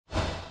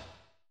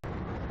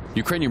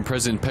Ukrainian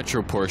President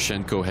Petro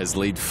Poroshenko has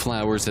laid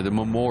flowers at a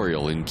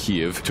memorial in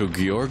Kyiv to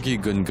Georgiy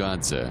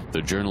Gongadze,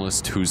 the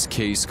journalist whose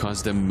case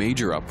caused a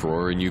major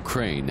uproar in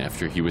Ukraine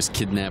after he was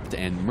kidnapped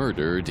and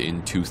murdered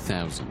in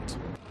 2000.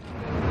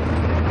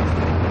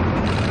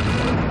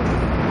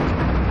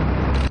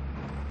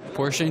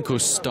 Poroshenko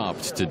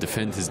stopped to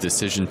defend his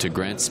decision to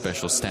grant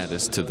special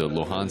status to the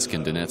Luhansk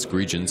and Donetsk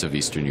regions of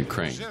eastern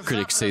Ukraine.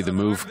 Critics say the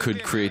move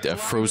could create a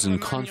frozen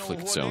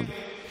conflict zone.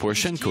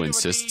 Poroshenko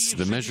insists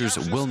the measures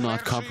will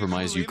not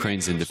compromise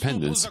Ukraine's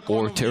independence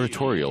or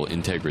territorial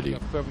integrity.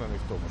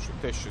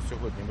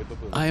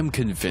 I am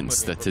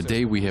convinced that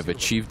today we have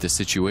achieved a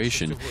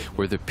situation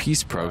where the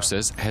peace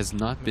process has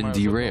not been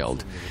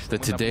derailed,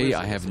 that today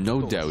I have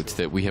no doubt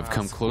that we have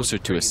come closer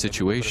to a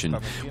situation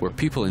where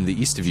people in the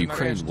east of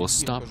Ukraine will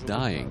stop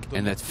dying,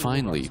 and that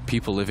finally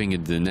people living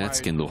in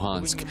Donetsk and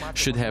Luhansk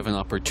should have an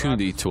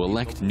opportunity to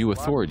elect new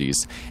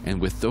authorities,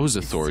 and with those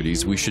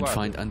authorities we should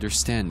find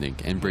understanding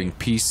and bring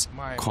peace,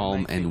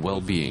 calm and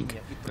well-being.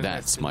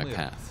 That's my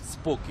path.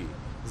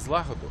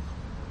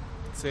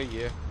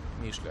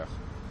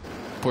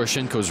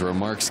 Poroshenko's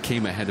remarks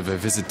came ahead of a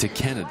visit to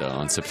Canada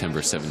on September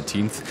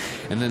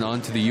 17th, and then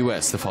on to the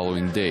U.S. the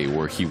following day,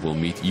 where he will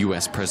meet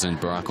U.S. President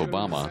Barack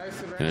Obama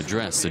and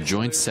address a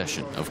joint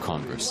session of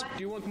Congress.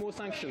 Do you want more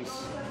sanctions?